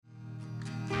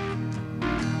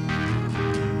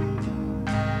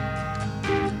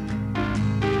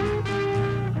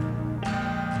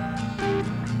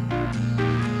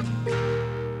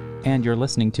and you're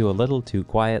listening to A Little Too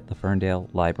Quiet, the Ferndale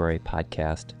Library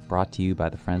podcast, brought to you by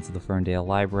the Friends of the Ferndale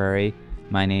Library.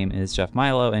 My name is Jeff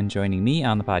Milo, and joining me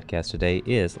on the podcast today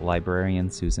is librarian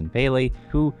Susan Bailey,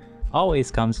 who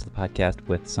always comes to the podcast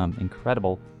with some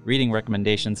incredible reading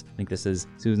recommendations. I think this is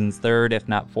Susan's third, if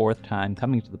not fourth time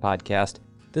coming to the podcast.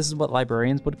 This is what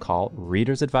librarians would call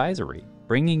Reader's Advisory,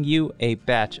 bringing you a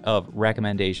batch of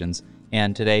recommendations.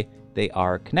 And today, they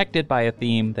are connected by a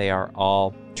theme. They are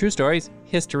all true stories,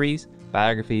 histories,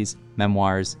 biographies,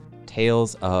 memoirs,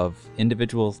 tales of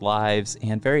individuals' lives,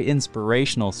 and very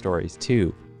inspirational stories,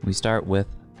 too. We start with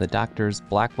The Doctor's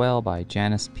Blackwell by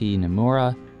Janice P.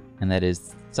 Nomura, and that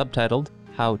is subtitled,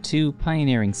 How Two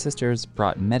Pioneering Sisters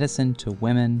Brought Medicine to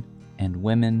Women and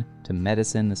Women to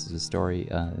Medicine. This is a story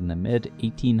in the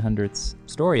mid-1800s,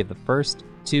 story of the first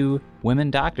two women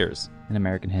doctors in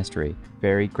American history.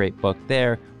 Very great book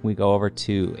there. We go over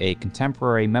to a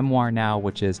contemporary memoir now,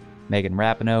 which is Megan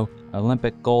Rapinoe,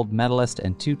 Olympic gold medalist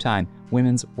and two-time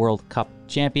Women's World Cup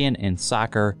champion in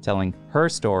soccer, telling her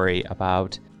story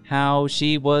about how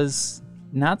she was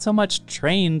not so much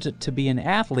trained to be an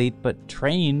athlete, but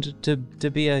trained to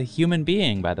be a human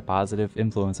being by the positive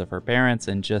influence of her parents,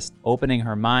 and just opening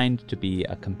her mind to be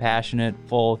a compassionate,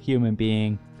 full human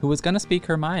being who was going to speak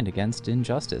her mind against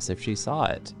injustice if she saw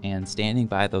it, and standing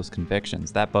by those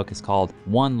convictions. That book is called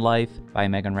One Life by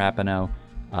Megan Rapinoe.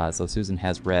 So Susan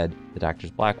has read The Doctor's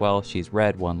Blackwell. She's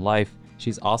read One Life.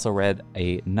 She's also read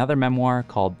another memoir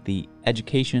called The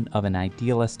Education of an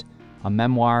Idealist, a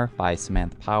memoir by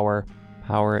Samantha Power.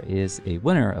 Power is a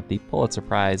winner of the Pulitzer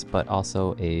Prize, but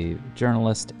also a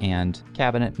journalist and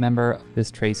cabinet member.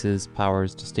 This traces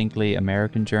Power's distinctly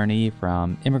American journey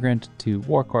from immigrant to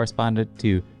war correspondent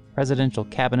to presidential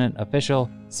cabinet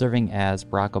official, serving as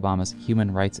Barack Obama's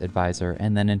human rights advisor,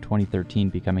 and then in 2013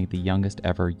 becoming the youngest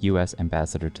ever U.S.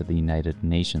 ambassador to the United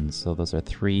Nations. So those are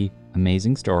three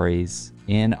amazing stories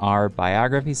in our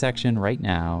biography section right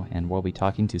now, and we'll be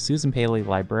talking to Susan Bailey,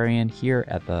 librarian here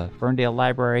at the Ferndale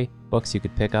Library, books you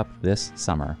could pick up this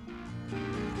summer.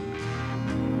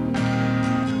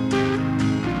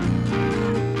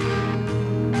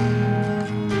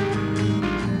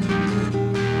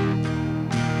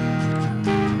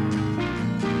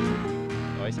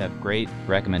 Have great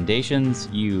recommendations.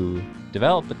 You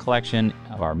developed the collection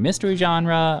of our mystery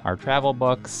genre, our travel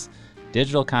books,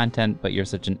 digital content, but you're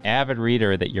such an avid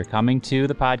reader that you're coming to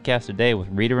the podcast today with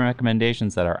reader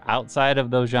recommendations that are outside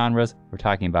of those genres. We're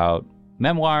talking about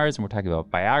memoirs, and we're talking about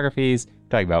biographies, we're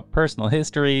talking about personal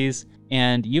histories,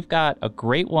 and you've got a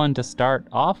great one to start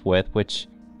off with, which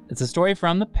it's a story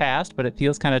from the past, but it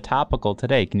feels kind of topical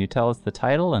today. Can you tell us the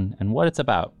title and what it's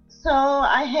about? So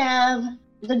I have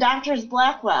The Doctor's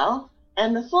Blackwell,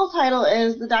 and the full title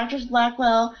is The Doctor's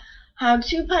Blackwell, How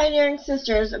Two Pioneering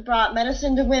Sisters Brought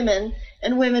Medicine to Women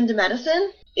and Women to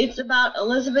Medicine. It's about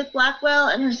Elizabeth Blackwell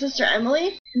and her sister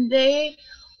Emily. They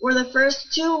were the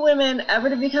first two women ever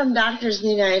to become doctors in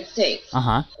the United States.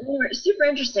 Uh-huh. They were super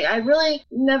interesting. I really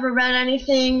never read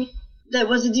anything that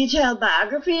was a detailed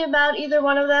biography about either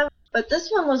one of them, but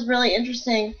this one was really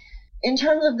interesting in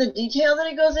terms of the detail that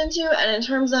it goes into, and in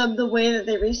terms of the way that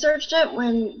they researched it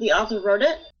when the author wrote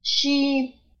it.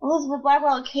 Elizabeth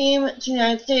Blackwell came to the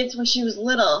United States when she was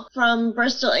little from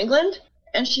Bristol, England,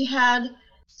 and she had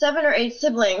 7 or 8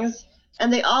 siblings,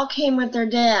 and they all came with their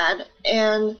dad,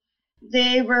 and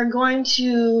they were going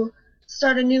to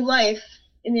start a new life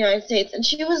in the United States. And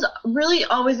she was really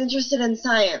always interested in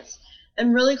science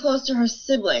and really close to her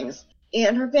siblings.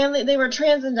 And her family, they were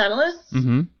transcendentalists,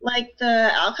 like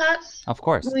the Alcotts. Of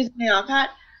course. Louise May Alcott.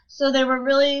 So they were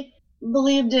really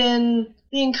believed in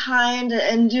being kind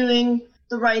and doing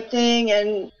the right thing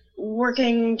and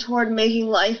working toward making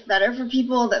life better for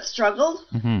people that struggled.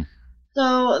 Mm-hmm.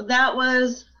 So that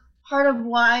was part of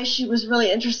why she was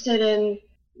really interested in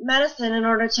medicine, in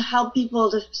order to help people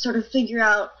to sort of figure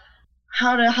out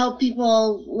how to help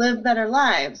people live better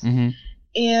lives. Mm-hmm.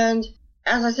 And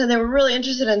as I said, they were really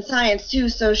interested in science too,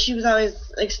 so she was always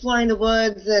exploring the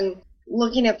woods and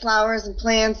looking at flowers and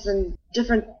plants and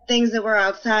different things that were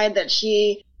outside that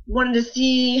she wanted to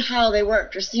see how they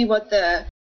worked, or see what the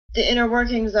inner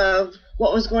workings of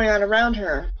what was going on around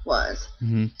her was.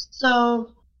 Mm-hmm.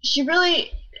 So she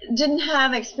really didn't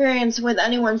have experience with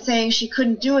anyone saying she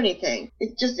couldn't do anything.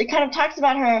 It kind of talks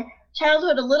about her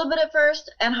childhood a little bit at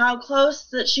first, and how close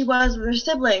that she was with her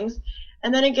siblings,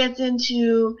 and then it gets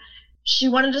into she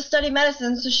wanted to study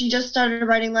medicine, so she just started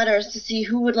writing letters to see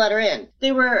who would let her in. They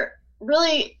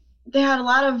had a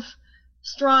lot of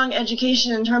strong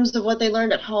education in terms of what they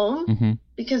learned at home,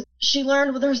 because she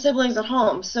learned with her siblings at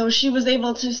home. So she was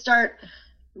able to start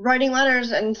writing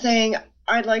letters and saying,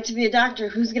 I'd like to be a doctor,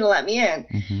 who's going to let me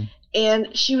in?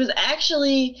 And she was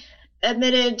actually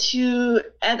admitted to,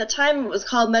 at the time it was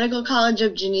called Medical College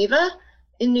of Geneva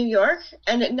in New York,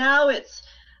 and now it's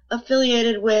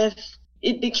affiliated with,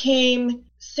 it became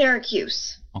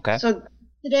Syracuse. Okay. So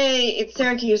today it's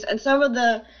Syracuse, and some of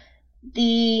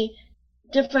the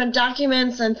different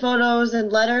documents and photos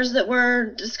and letters that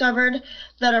were discovered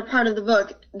that are part of the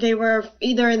book, they were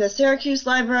either in the Syracuse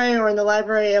library or in the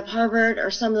library of Harvard or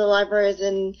some of the libraries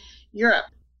in Europe.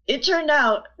 It turned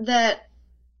out that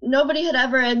nobody had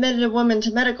ever admitted a woman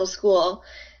to medical school,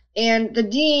 and the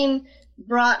dean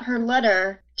brought her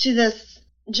letter to this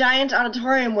giant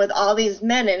auditorium with all these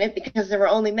men in it because there were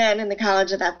only men in the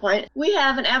college at that point. We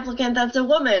have an applicant that's a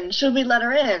woman. Should we let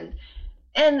her in?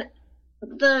 And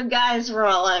the guys were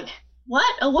all like,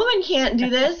 "What? A woman can't do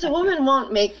this. A woman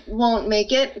won't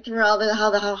make it through all the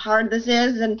how hard this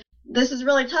is, and this is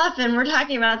really tough. And we're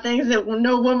talking about things that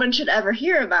no woman should ever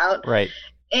hear about." Right.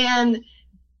 And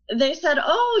they said,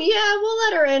 "Oh yeah, we'll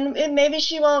let her in. And maybe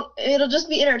she won't. It'll just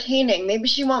be entertaining. Maybe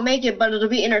she won't make it, but it'll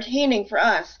be entertaining for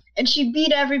us." And she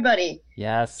beat everybody.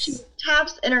 Yes. She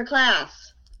tops in her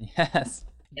class. Yes.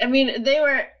 I mean, they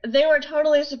were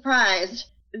totally surprised.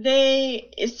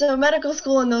 So medical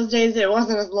school in those days, it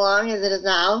wasn't as long as it is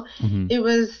now. Mm-hmm. It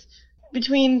was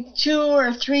between 2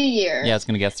 or 3 years. Yeah, it's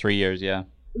going to get 3 years, yeah.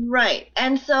 Right.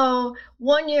 And so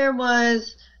 1 year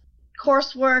was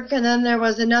coursework, and then there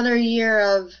was another year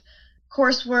of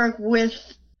coursework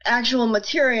with actual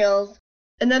materials,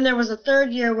 and then there was a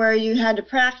third year where you had to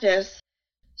practice.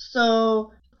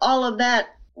 So all of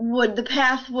that the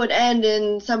path would end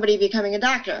in somebody becoming a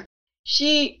doctor.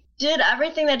 She did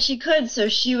everything that she could, so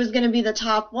she was going to be the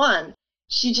top one.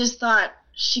 She just thought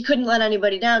she couldn't let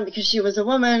anybody down because she was a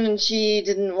woman, and she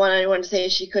didn't want anyone to say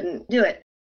she couldn't do it.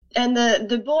 And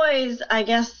the boys, I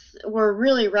guess, were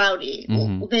really rowdy.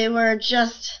 Mm-hmm. They were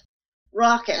just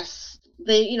raucous.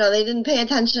 They didn't pay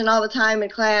attention all the time in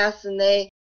class, and they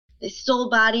stole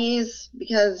bodies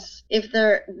because they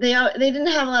didn't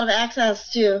have a lot of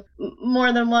access to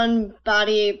more than one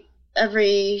body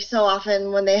every so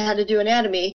often when they had to do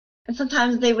anatomy. And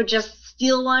sometimes they would just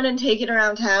steal one and take it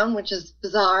around town, which is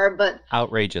bizarre, but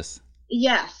outrageous.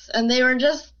 Yes, and they were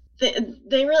just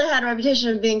they really had a reputation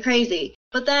of being crazy.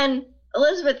 But then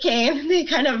Elizabeth came, and they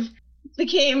kind of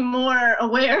became more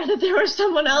aware that there was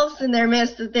someone else in their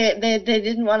midst that they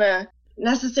didn't want to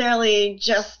necessarily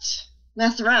just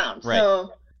mess around. Right.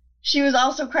 So she was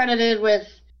also credited with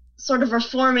sort of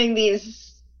reforming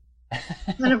these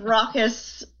kind of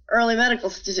raucous early medical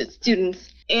students.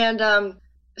 And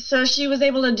so she was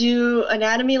able to do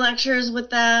anatomy lectures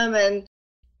with them, and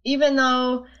even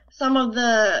though some of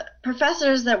the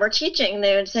professors that were teaching,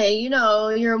 they would say,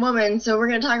 you're a woman, so we're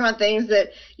going to talk about things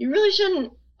that you really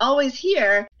shouldn't always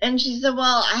hear. And she said,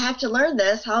 well, I have to learn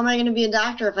this. How am I going to be a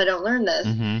doctor if I don't learn this?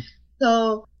 Mm-hmm.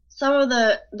 So some of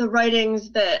the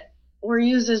writings that were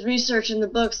used as research in the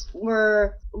books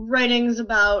were writings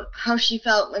about how she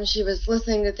felt when she was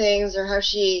listening to things, or how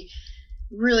she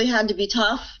really had to be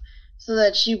tough so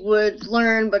that she would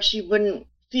learn, but she wouldn't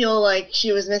feel like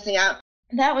she was missing out.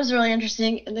 That was really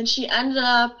interesting. And then she ended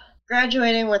up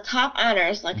graduating with top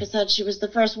honors. Like I said, she was the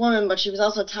first woman, but she was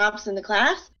also tops in the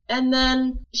class. And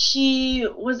then she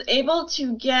was able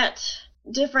to get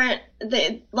different,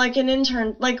 like an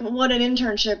intern, like what an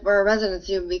internship or a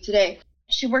residency would be today.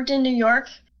 She worked in New York,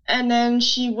 and then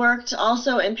she worked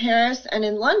also in Paris and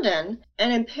in London.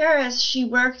 And in Paris, she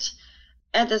worked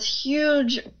at this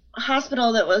huge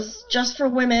hospital that was just for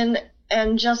women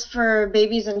and just for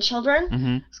babies and children.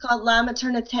 Mm-hmm. It's called La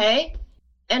Maternité.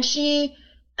 And she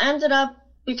ended up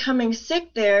becoming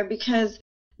sick there because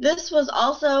this was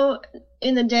also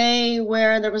in the day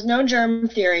where there was no germ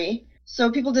theory,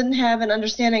 so people didn't have an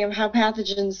understanding of how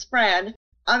pathogens spread.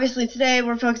 Obviously today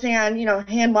we're focusing on,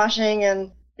 hand washing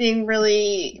and being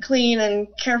really clean and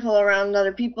careful around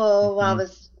other people while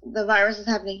the virus is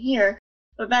happening here.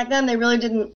 But back then they really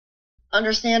didn't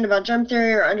understand about germ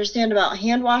theory or understand about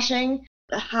hand washing,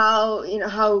 how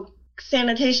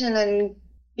sanitation and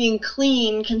being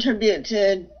clean contribute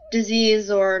to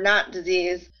disease or not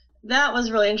disease. That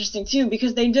was really interesting too,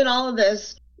 because they did all of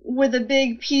this with a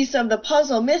big piece of the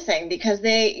puzzle missing, because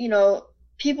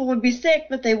people would be sick,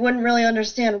 but they wouldn't really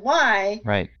understand why.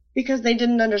 Right. Because they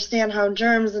didn't understand how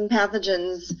germs and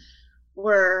pathogens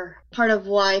were part of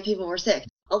why people were sick.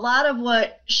 A lot of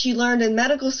what she learned in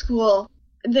medical school,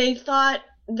 they thought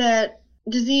that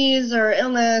disease or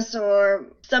illness or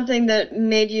something that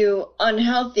made you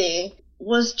unhealthy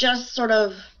was just sort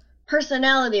of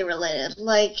personality related.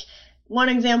 Like, one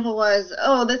example was,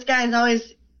 this guy's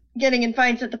always getting in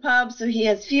fights at the pub, so he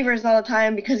has fevers all the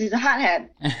time because he's a hothead.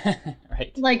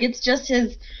 Right. Like, it's just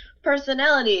his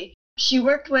personality. she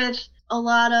worked with a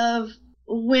lot of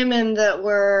women that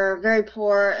were very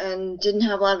poor and didn't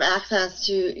have a lot of access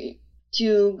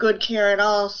to good care at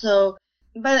all. So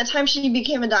by the time she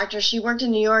became a doctor, she worked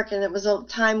in New York, and it was a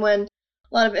time when a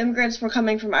lot of immigrants were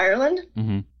coming from Ireland.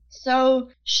 Mm-hmm. So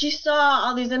she saw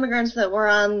all these immigrants that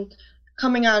were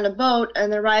coming on a boat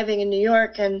and arriving in New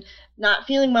York and not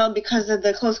feeling well because of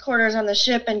the close quarters on the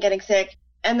ship and getting sick.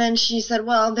 And then she said,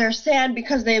 well, they're sad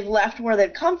because they've left where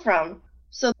they've come from.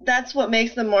 So that's what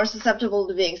makes them more susceptible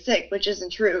to being sick, which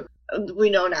isn't true. We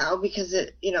know now because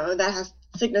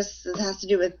sickness has to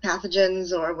do with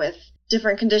pathogens or with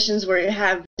different conditions where you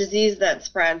have disease that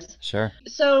spreads. Sure.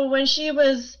 So when she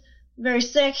was very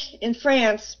sick in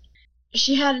France,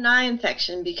 she had an eye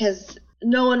infection because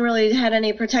no one really had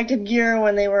any protective gear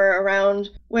when they were around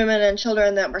women and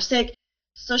children that were sick.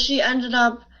 So she ended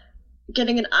up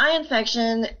getting an eye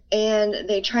infection, and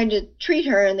they tried to treat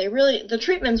her, and the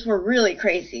treatments were really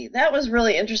crazy. That was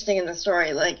really interesting in the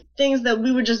story, like things that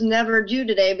we would just never do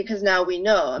today because now we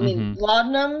know. I mean,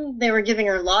 laudanum, they were giving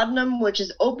her laudanum, which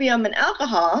is opium and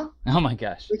alcohol. Oh my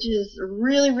gosh. Which is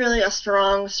really, really a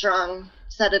strong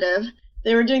sedative.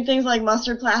 They were doing things like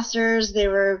mustard plasters.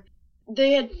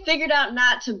 They had figured out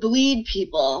not to bleed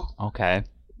people. Okay.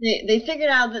 They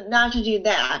figured out that not to do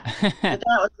that. But that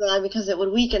was bad because it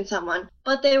would weaken someone.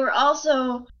 But they were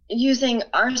also using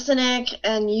arsenic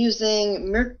and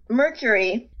using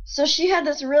mercury. So she had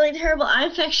this really terrible eye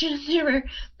infection. They were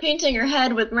painting her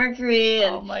head with mercury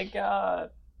and oh my God.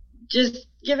 Just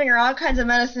giving her all kinds of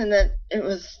medicine that it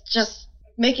was just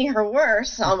making her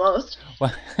worse almost.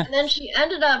 And then she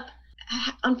ended up,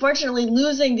 unfortunately,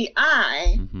 losing the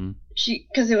eye. Mm-hmm.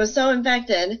 Because it was so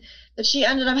infected that she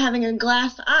ended up having a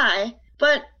glass eye.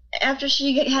 But after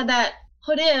she had that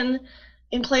put in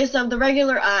place of the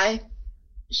regular eye,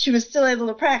 she was still able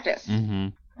to practice. Mm-hmm.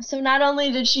 So not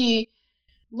only did she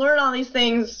learn all these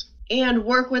things and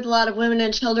work with a lot of women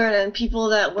and children and people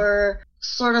that were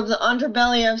sort of the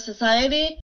underbelly of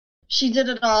society, she did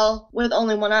it all with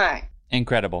only one eye.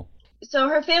 Incredible. So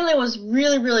her family was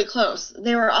really, really close.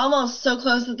 They were almost so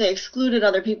close that they excluded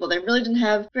other people. They really didn't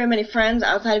have very many friends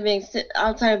outside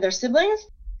of their siblings.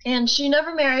 And she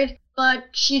never married, but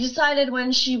she decided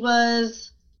when she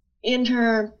was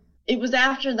it was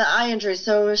after the eye injury,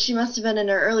 so she must have been in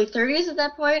her early 30s at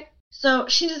that point. So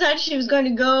she decided she was going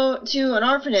to go to an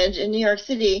orphanage in New York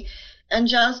City and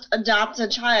just adopt a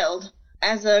child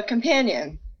as a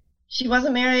companion. She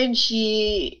wasn't married.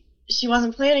 She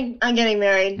wasn't planning on getting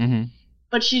married,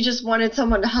 but she just wanted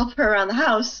someone to help her around the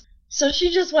house. So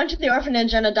she just went to the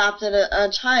orphanage and adopted a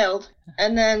child,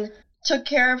 and then took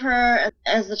care of her. And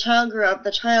as the child grew up,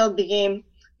 the child became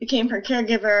her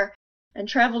caregiver and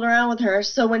traveled around with her.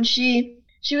 So when she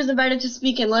was invited to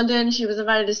speak in London, she was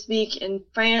invited to speak in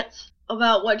France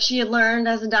about what she had learned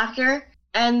as a doctor.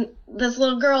 And this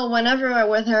little girl went everywhere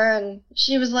with her, and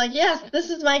she was like, yes, this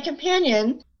is my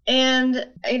companion. And,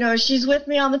 she's with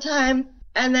me all the time.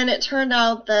 And then it turned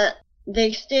out that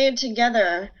they stayed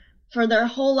together for their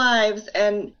whole lives.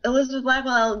 And Elizabeth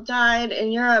Blackwell died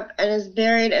in Europe and is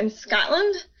buried in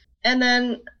Scotland. And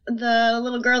then the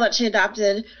little girl that she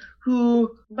adopted,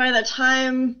 who by the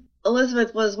time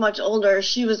Elizabeth was much older,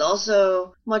 she was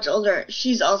also much older.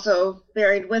 She's also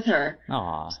buried with her.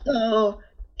 Aww. So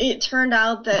it turned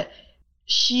out that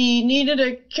she needed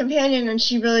a companion, and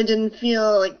she really didn't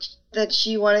feel like that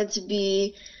she wanted to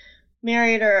be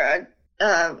married or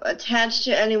attached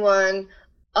to anyone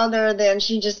other than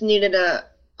she just needed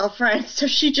a friend. So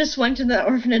she just went to the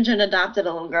orphanage and adopted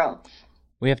a little girl.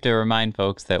 We have to remind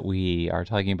folks that we are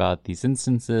talking about these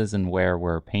instances and where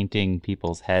we're painting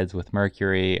people's heads with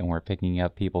mercury and we're picking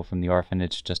up people from the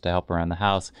orphanage just to help around the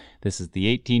house. This is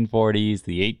the 1840s,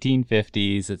 the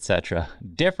 1850s, etc.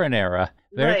 Different era.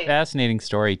 Very fascinating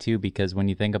story, too, because when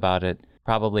you think about it,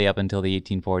 probably up until the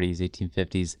 1840s,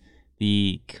 1850s,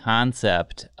 the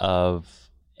concept of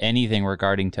anything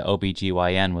regarding to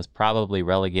OBGYN was probably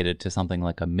relegated to something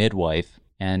like a midwife,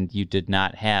 and you did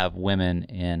not have women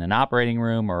in an operating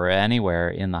room or anywhere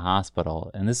in the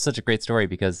hospital. And this is such a great story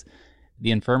because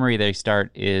the infirmary they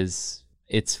start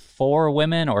it's for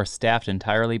women or staffed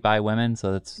entirely by women,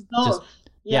 so it's both.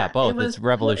 Both. It's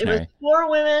revolutionary. It was for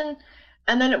women,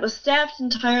 and then it was staffed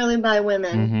entirely by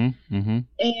women.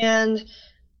 And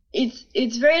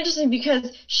it's very interesting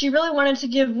because she really wanted to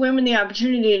give women the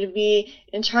opportunity to be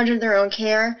in charge of their own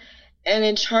care and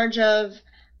in charge of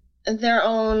their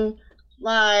own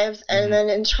lives and then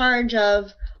in charge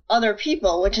of other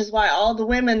people, which is why all the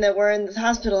women that were in this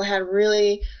hospital had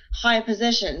really high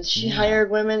positions. She hired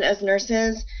women as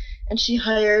nurses, and she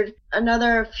hired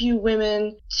another few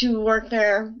women to work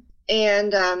there.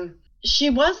 And she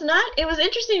was not. It was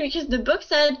interesting because the book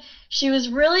said she was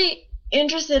really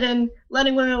interested in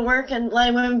letting women work and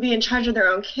letting women be in charge of their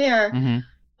own care,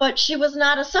 but she was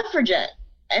not a suffragette.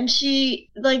 And she,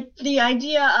 like, the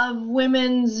idea of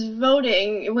women's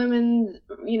voting, women,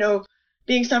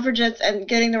 being suffragettes and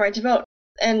getting the right to vote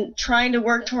and trying to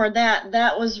work toward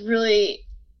that was really,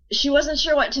 she wasn't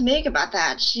sure what to make about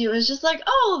that. She was just like,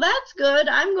 oh, that's good,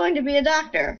 I'm going to be a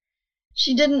doctor.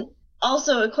 She didn't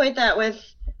also equate that with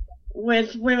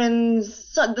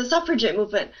the suffragette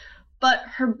movement. But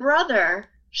her brother,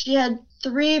 she had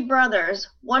 3 brothers.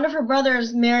 One of her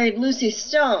brothers married Lucy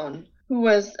Stone, who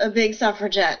was a big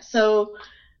suffragette. So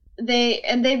they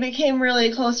became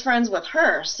really close friends with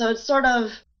her. So it's sort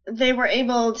of, they were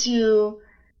able to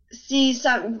see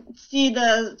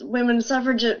the women's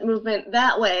suffragette movement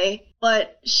that way,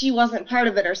 but she wasn't part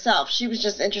of it herself. She was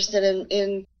just interested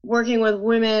in working with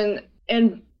women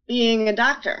and being a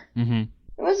doctor. It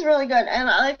was really good. And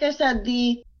like I said,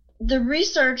 the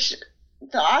research,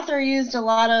 the author used a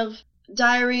lot of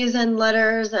diaries and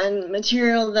letters and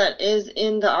material that is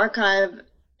in the archive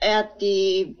at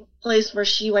the place where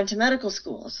she went to medical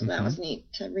school. So that was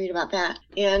neat to read about that.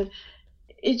 And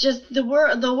it just, the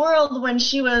world when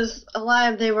she was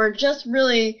alive, they were just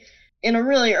really in a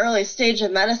really early stage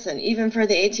of medicine, even for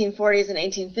the 1840s and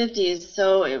 1850s.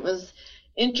 So it was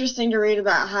interesting to read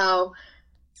about how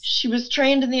she was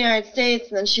trained in the United States,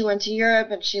 and then she went to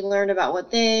Europe and she learned about what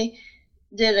they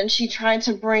did, and she tried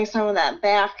to bring some of that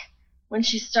back when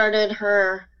she started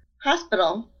her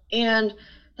hospital. And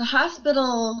the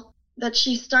hospital that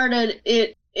she started,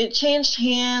 it changed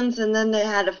hands, and then they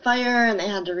had a fire and they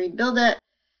had to rebuild it.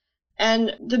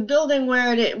 And the building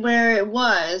where it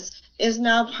was is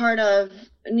now part of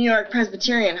New York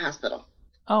Presbyterian Hospital.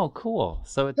 Oh, cool.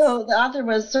 So the author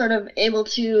was sort of able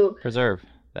to preserve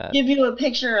that, give you a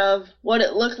picture of what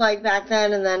it looked like back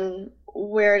then and then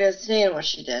where it is today and what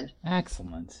she did.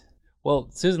 Excellent. Well,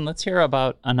 Susan, let's hear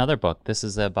about another book. This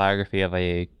is a biography of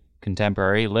a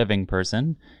contemporary living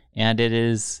person, and it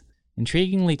is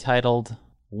intriguingly titled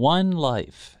One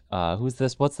Life. Who's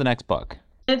this? What's the next book?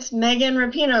 It's Megan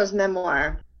Rapinoe's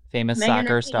memoir. Famous Megan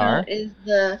soccer Rapinoe star. Is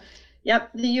the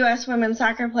U.S. women's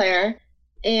soccer player.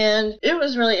 And it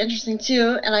was really interesting,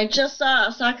 too. And I just saw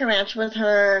a soccer match with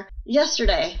her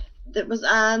yesterday that was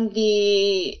on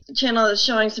the channel that's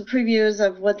showing some previews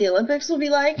of what the Olympics will be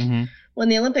like when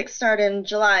the Olympics start in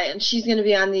July. And she's going to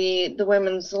be on the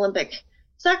women's Olympic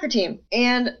soccer team.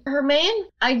 And her main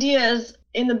idea is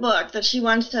in the book that she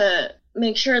wants to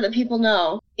make sure that people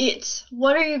know, it's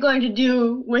what are you going to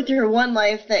do with your one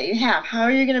life that you have? How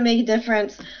are you going to make a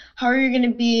difference? How are you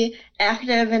going to be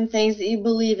active in things that you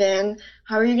believe in?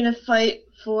 How are you going to fight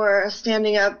for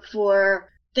standing up for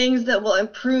things that will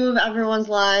improve everyone's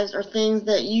lives, or things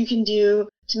that you can do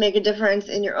to make a difference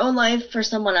in your own life for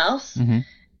someone else?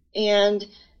 And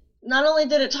not only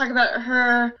did it talk about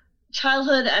her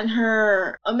childhood and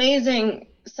her amazing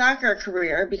soccer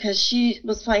career, because she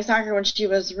was playing soccer when she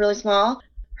was really small,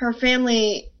 her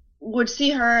family would see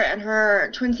her and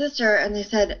her twin sister and they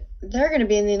said, they're going to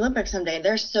be in the Olympics someday.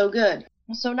 They're so good.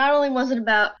 So not only was it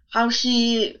about how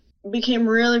she became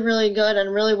really, really good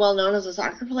and really well known as a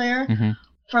soccer player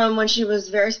from when she was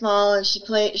very small, and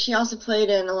she also played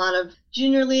in a lot of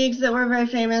junior leagues that were very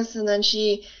famous, and then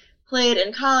she played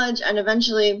in college and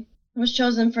eventually was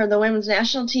chosen for the women's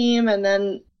national team, and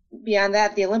then beyond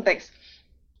that, the Olympics.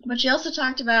 But she also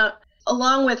talked about,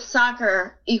 along with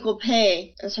soccer, equal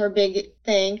pay is her big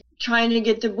thing, trying to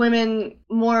get the women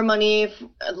more money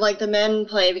like the men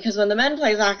play, because when the men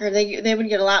play soccer, they would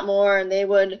get a lot more, and they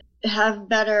would have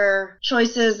better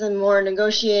choices and more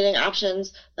negotiating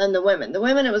options than the women. The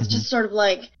women, it was just sort of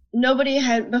like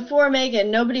before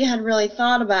Megan, nobody had really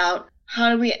thought about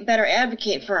how do we better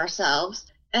advocate for ourselves.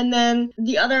 And then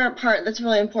the other part that's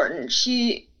really important,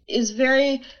 she is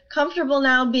very comfortable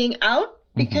now being out,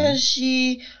 because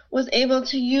she was able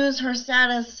to use her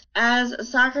status as a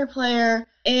soccer player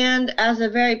and as a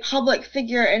very public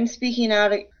figure in speaking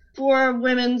out for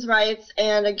women's rights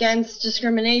and against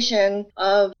discrimination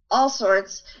of all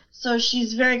sorts. So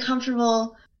she's very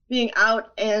comfortable being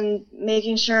out and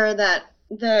making sure that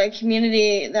the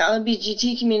community, the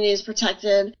LGBT community, is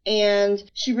protected. And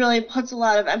she really puts a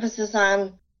lot of emphasis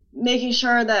on making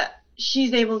sure that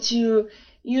she's able to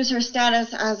use her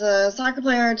status as a soccer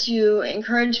player to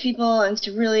encourage people and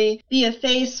to really be a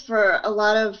face for a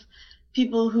lot of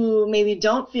people who maybe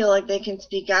don't feel like they can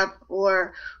speak up,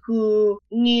 or who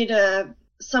need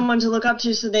someone to look up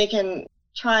to so they can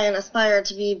try and aspire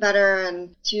to be better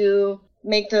and to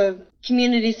make the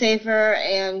community safer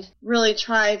and really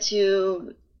try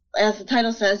to as the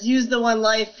title says, use the one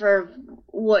life for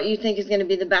what you think is going to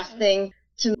be the best thing,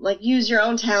 to like use your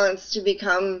own talents to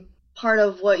become part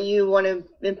of what you want to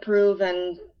improve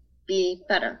and be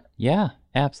better. Yeah,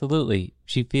 absolutely.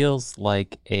 She feels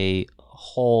like a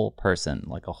whole person,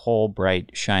 like a whole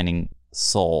bright, shining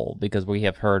soul, because we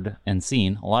have heard and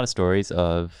seen a lot of stories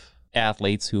of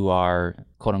athletes who are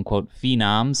quote unquote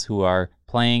phenoms, who are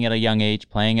playing at a young age,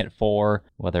 playing at 4,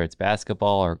 whether it's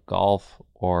basketball or golf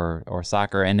or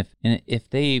soccer. And if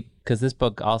they, because this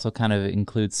book also kind of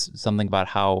includes something about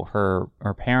how her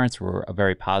parents were a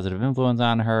very positive influence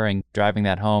on her, and driving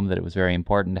that home, that it was very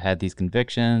important to have these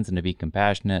convictions and to be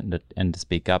compassionate and to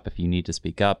speak up if you need to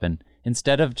speak up. And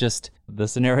instead of just the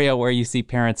scenario where you see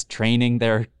parents training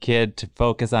their kid to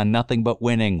focus on nothing but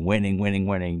winning,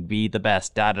 be the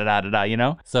best, you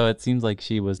know? So it seems like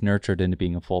she was nurtured into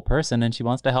being a full person, and she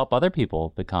wants to help other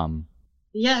people become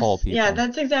whole people. Yeah,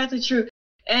 that's exactly true.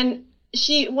 And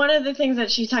one of the things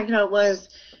that she talked about was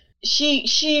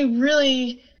she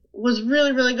really was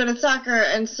really good at soccer,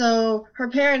 and so her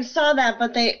parents saw that,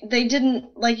 but they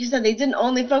didn't, like you said, they didn't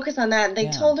only focus on that. They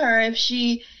told her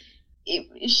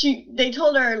they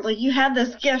told her, like, you have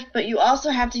this gift, but you also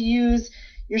have to use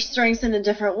your strengths in a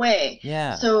different way.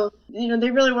 Yeah. So,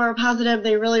 they really were positive.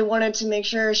 They really wanted to make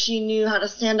sure she knew how to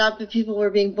stand up if people were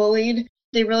being bullied.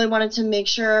 They really wanted to make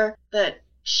sure that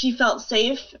she felt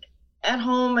safe at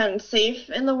home and safe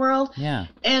in the world. Yeah.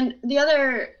 And the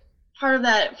other part of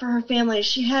that for her family,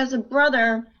 she has a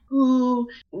brother who,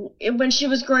 when she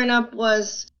was growing up,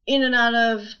 was in and out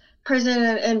of prison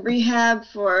and rehab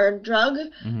for drug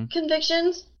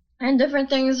convictions and different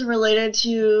things related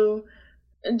to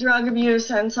drug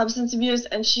abuse and substance abuse.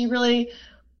 And she really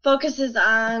focuses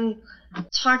on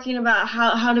talking about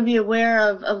how to be aware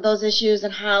of those issues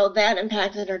and how that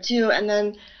impacted her too, and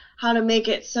then how to make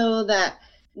it so that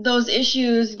those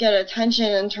issues get attention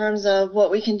in terms of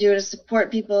what we can do to support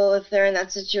people if they're in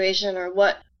that situation, or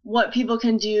what people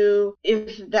can do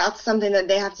if that's something that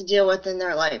they have to deal with in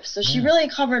their life. So she really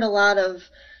covered a lot of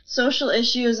social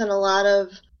issues and a lot of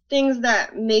things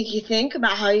that make you think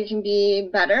about how you can be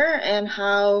better and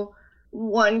how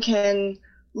one can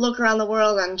look around the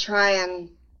world and try and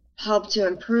help to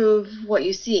improve what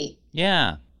you see.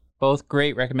 Yeah. Both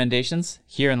great recommendations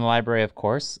here in the library, of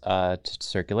course, to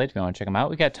circulate if you want to check them out.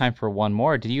 We got time for one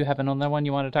more. Do you have another one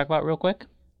you want to talk about real quick?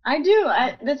 I do.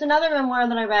 There's another memoir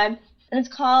that I read, and it's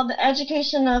called The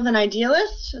Education of an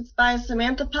Idealist. It's by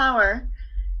Samantha Power,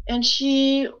 and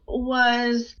she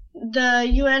was the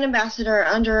UN ambassador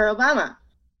under Obama.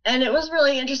 And it was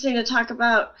really interesting to talk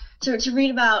about, to read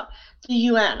about the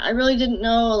UN. I really didn't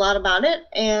know a lot about it,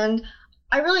 and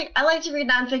I like to read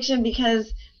nonfiction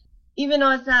because even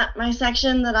though it's not my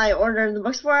section that I ordered the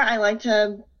books for, I like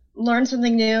to learn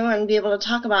something new and be able to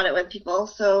talk about it with people.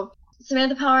 So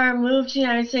Samantha Power moved to the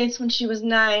United States when she was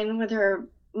 9 with her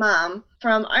mom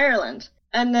from Ireland.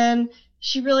 And then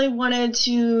she really wanted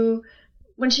to,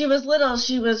 when she was little,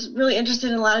 she was really interested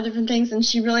in a lot of different things, and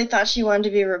she really thought she wanted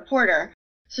to be a reporter.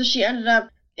 So she ended up,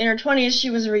 in her 20s, she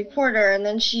was a reporter, and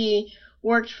then she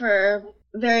worked for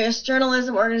various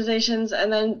journalism organizations,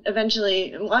 and then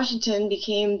eventually in Washington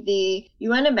became the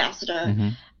UN ambassador.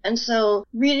 And so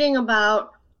reading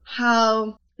about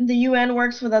how the UN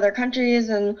works with other countries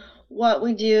and what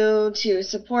we do to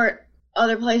support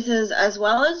other places as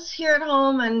well as here at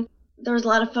home, and there was a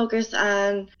lot of focus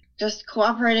on just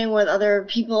cooperating with other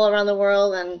people around the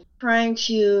world and trying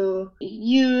to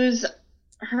use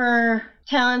her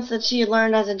talents that she had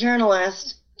learned as a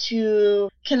journalist to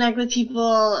connect with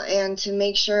people and to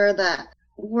make sure that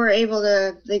we're able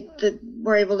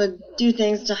to do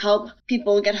things to help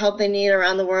people get help they need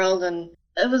around the world. And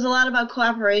it was a lot about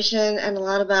cooperation and a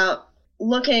lot about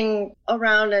looking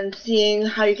around and seeing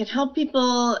how you can help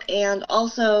people, and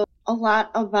also a lot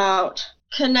about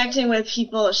connecting with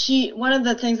people. One of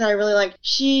the things that I really liked,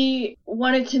 she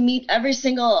wanted to meet every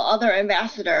single other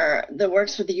ambassador that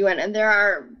works for the UN, and there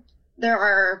are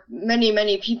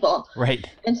many people. Right.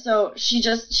 And so she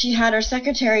had her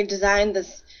secretary design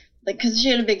this, like, because she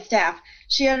had a big staff.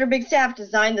 She had her big staff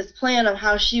design this plan of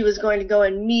how she was going to go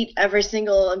and meet every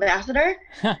single ambassador.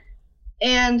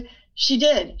 And she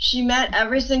did. She met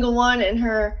every single one in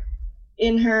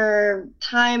her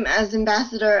time as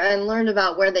ambassador and learned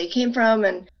about where they came from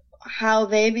and how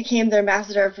they became the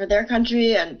ambassador for their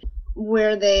country and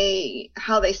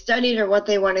how they studied or what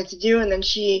they wanted to do. And then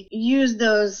she used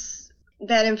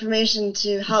that information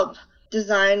to help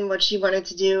design what she wanted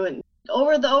to do. And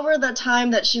over the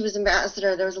time that she was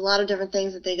ambassador, there was a lot of different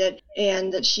things that they did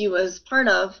and that she was part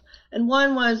of. And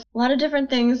one was a lot of different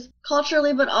things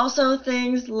culturally, but also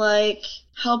things like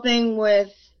helping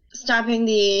with stopping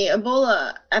the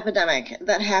Ebola epidemic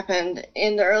that happened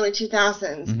in the early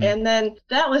 2000s. Mm-hmm. And then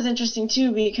that was interesting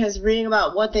too, because reading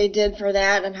about what they did for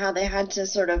that and how they had to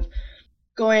sort of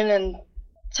go in and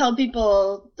tell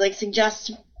people, like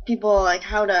suggest people like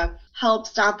how to help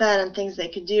stop that and things they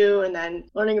could do, and then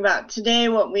learning about today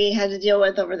what we had to deal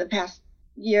with over the past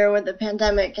year with the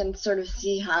pandemic, and sort of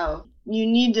see how you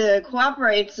need to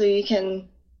cooperate so you can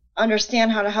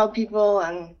understand how to help people.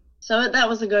 And so that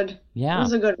was a good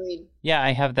read. Yeah,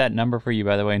 I have that number for you,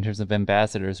 by the way, in terms of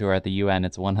ambassadors who are at the UN.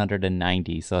 It's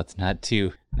 190, so it's not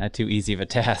too easy of a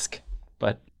task,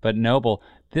 but noble.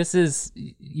 This is,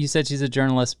 you said she's a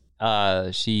journalist.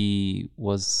 She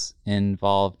was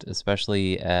involved,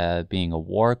 especially being a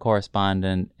war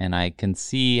correspondent, and I can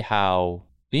see how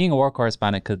being a war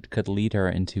correspondent could lead her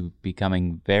into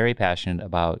becoming very passionate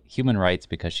about human rights,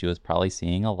 because she was probably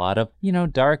seeing a lot of,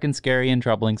 dark and scary and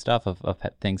troubling stuff of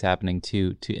things happening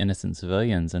to innocent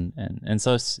civilians. And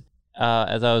so as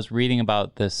I was reading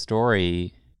about this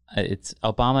story, it's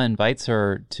Obama invites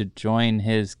her to join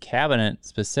his cabinet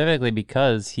specifically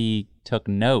because he took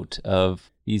note of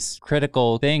these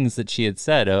critical things that she had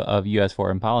said of U.S.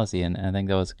 foreign policy. And I think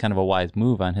that was kind of a wise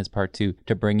move on his part to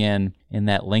bring in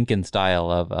that Lincoln style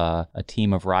of a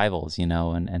team of rivals,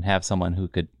 and have someone who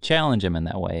could challenge him in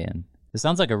that way. And it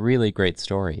sounds like a really great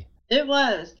story. It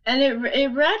was. And it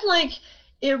read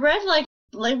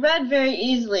very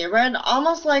easily. It read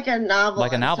almost like a novel.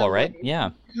 Like a novel, right?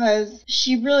 Yeah. Because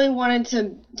she really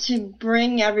wanted to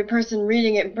bring every person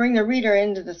reading it, bring the reader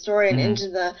into the story and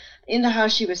into how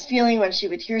she was feeling when she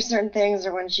would hear certain things,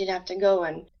 or when she'd have to go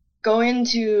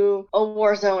into a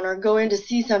war zone or go in to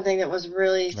see something that was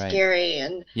really scary.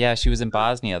 And yeah, she was in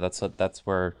Bosnia. That's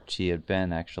where she had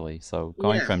been, actually. So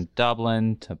going from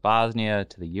Dublin to Bosnia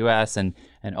to the U.S. and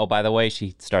oh, by the way,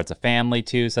 she starts a family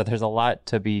too. So there's a lot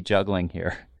to be juggling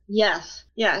here. Yes.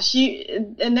 Yeah.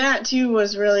 And that too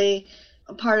was really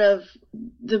a part of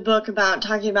the book, about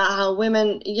talking about how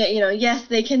women, yes,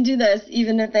 they can do this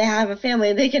even if they have a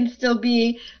family. They can still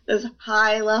be this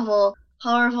high level,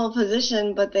 powerful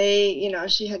position, but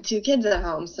she had 2 kids at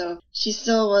home, so she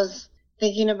still was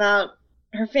thinking about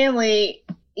her family,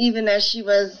 even as she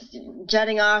was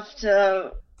jetting off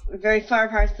to very far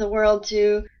parts of the world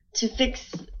to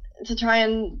try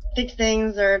and fix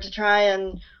things, or to try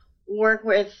and work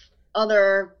with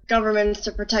other governments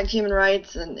to protect human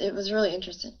rights. And it was really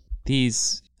interesting.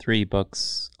 These 3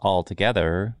 books all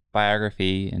together,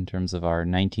 biography in terms of our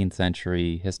 19th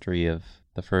century history of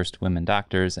the first women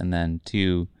doctors, and then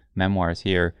 2 memoirs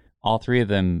here, all 3 of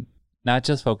them not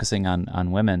just focusing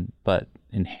on women, but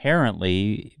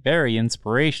inherently very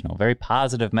inspirational, very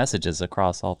positive messages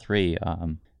across all 3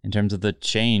 in terms of the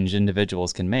change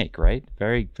individuals can make, right?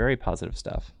 Very, very positive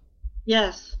stuff.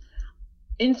 Yes.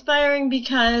 Inspiring,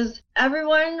 because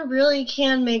everyone really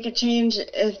can make a change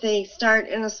if they start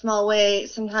in a small way.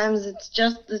 Sometimes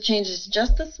the change is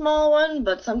just a small one,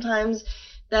 but sometimes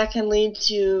that can lead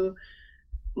to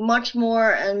much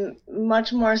more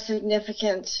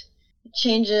significant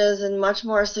changes and much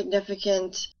more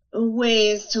significant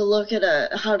ways to look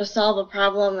at how to solve a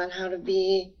problem and how to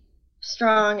be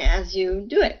strong as you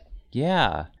do it.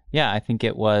 Yeah, I think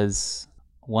it was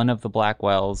one of the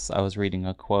Blackwells. I was reading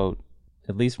a quote.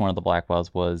 At least one of the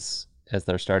Blackwells was, as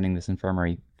they're starting this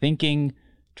infirmary,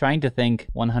 trying to think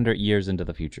 100 years into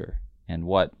the future, and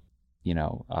what,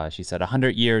 she said,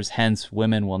 100 years hence,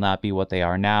 women will not be what they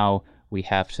are now. We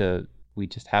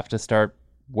just have to start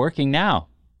working now,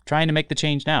 trying to make the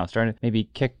change now, starting to maybe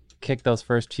kick those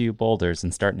first few boulders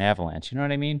and start an avalanche. You know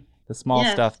what I mean? The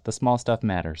small stuff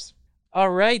matters.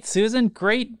 All right, Susan,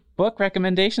 great book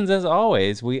recommendations as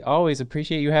always. We always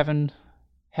appreciate you having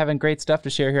great stuff to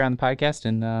share here on the podcast,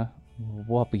 and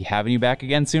we'll be having you back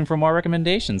again soon for more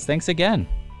recommendations. Thanks again.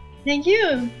 Thank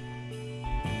you.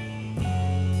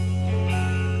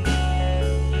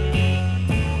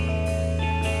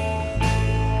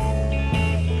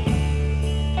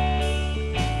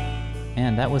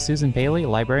 And that was Susan Bailey,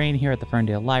 librarian here at the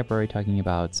Ferndale Library, talking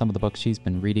about some of the books she's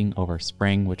been reading over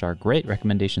spring, which are great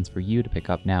recommendations for you to pick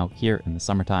up now here in the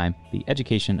summertime. The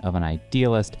Education of an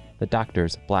Idealist, The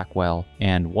Doctors, Blackwell,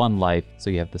 and One Life. So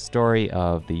you have the story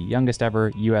of the youngest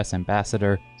ever U.S.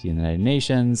 ambassador to the United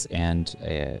Nations and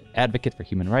an advocate for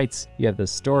human rights. You have the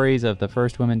stories of the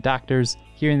first women doctors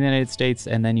here in the United States,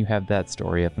 and then you have that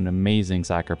story of an amazing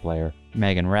soccer player,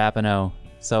 Megan Rapinoe.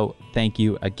 So thank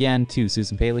you again to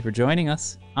Susan Paley for joining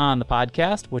us on the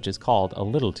podcast, which is called A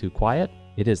Little Too Quiet.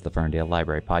 It is the Ferndale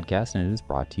Library Podcast, and it is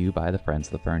brought to you by the Friends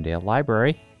of the Ferndale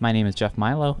Library. My name is Jeff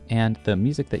Milo, and the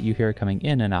music that you hear coming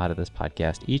in and out of this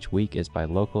podcast each week is by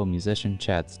local musician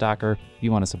Chad Stocker. If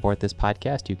you want to support this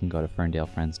podcast, you can go to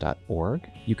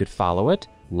ferndalefriends.org. You could follow it,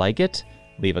 like it,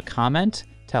 leave a comment,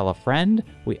 tell a friend.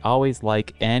 We always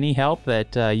like any help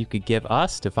that you could give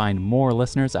us to find more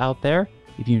listeners out there.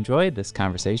 If you enjoyed this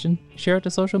conversation, share it to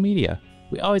social media.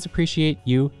 We always appreciate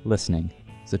you listening.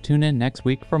 So tune in next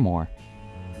week for more.